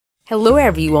Hello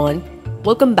everyone!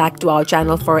 Welcome back to our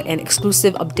channel for an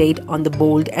exclusive update on the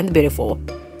bold and the beautiful.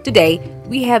 Today,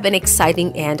 we have an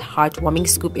exciting and heartwarming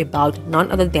scoop about none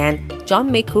other than John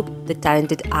McCook, the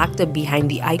talented actor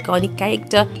behind the iconic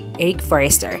character Eric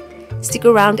Forrester. Stick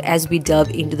around as we delve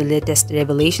into the latest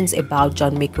revelations about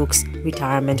John McCook's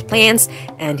retirement plans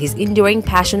and his enduring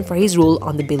passion for his role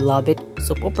on the beloved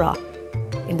soap opera.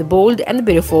 In the bold and the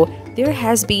beautiful, there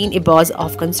has been a buzz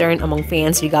of concern among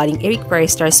fans regarding Eric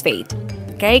Forrester's fate.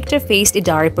 The character faced a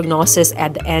dire prognosis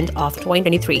at the end of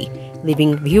 2023,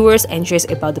 leaving viewers anxious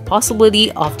about the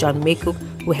possibility of John McCook,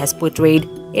 who has portrayed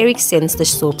Eric since the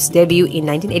soap's debut in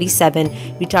 1987,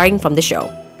 retiring from the show.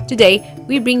 Today,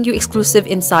 we bring you exclusive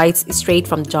insights straight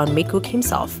from John McCook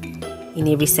himself. In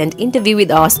a recent interview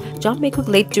with us, John McCook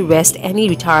laid to rest any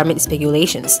retirement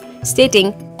speculations,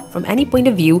 stating, "From any point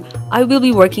of view, I will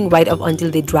be working right up until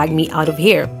they drag me out of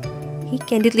here." He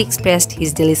candidly expressed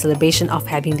his daily celebration of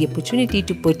having the opportunity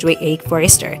to portray Eric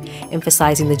Forrester,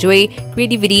 emphasizing the joy,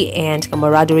 creativity, and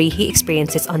camaraderie he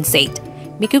experiences on set.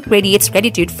 McCook radiates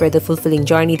gratitude for the fulfilling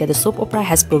journey that the soap opera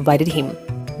has provided him.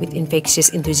 With infectious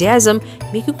enthusiasm,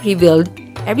 McCook revealed,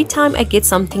 "Every time I get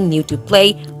something new to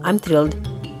play, I'm thrilled."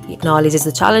 He acknowledges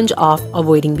the challenge of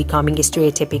avoiding becoming a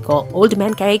stereotypical old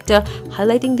man character,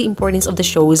 highlighting the importance of the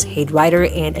show's head writer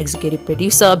and executive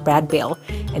producer Brad Bell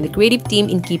and the creative team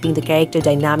in keeping the character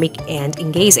dynamic and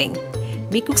engaging.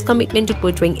 McCook's commitment to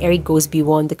portraying Eric goes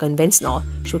beyond the conventional,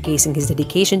 showcasing his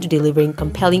dedication to delivering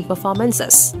compelling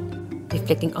performances.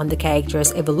 Reflecting on the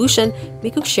character's evolution,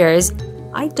 McCook shares,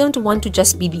 "I don't want to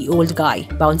just be the old guy,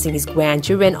 bouncing his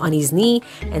grandchildren on his knee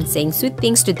and saying sweet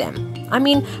things to them. I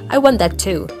mean, I want that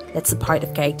too. That's a part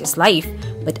of character's life,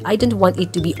 but I don't want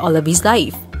it to be all of his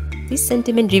life." This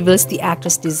sentiment reveals the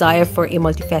actor's desire for a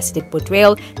multifaceted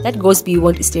portrayal that goes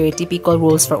beyond stereotypical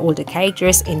roles for older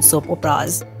characters in soap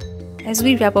operas. As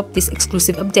we wrap up this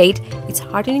exclusive update, it's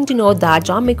heartening to know that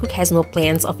John McCook has no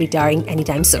plans of retiring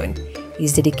anytime soon.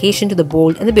 His dedication to the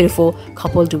bold and the beautiful,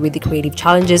 coupled with the creative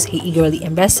challenges he eagerly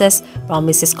embraces,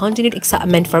 promises continued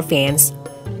excitement for fans.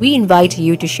 We invite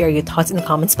you to share your thoughts in the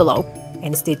comments below,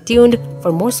 and stay tuned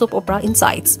for more soap opera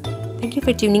insights. Thank you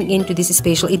for tuning in to this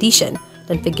special edition.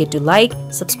 Don't forget to like,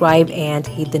 subscribe, and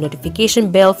hit the notification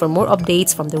bell for more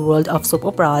updates from the world of soap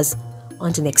operas.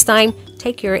 Until next time,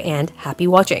 take care and happy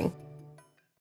watching.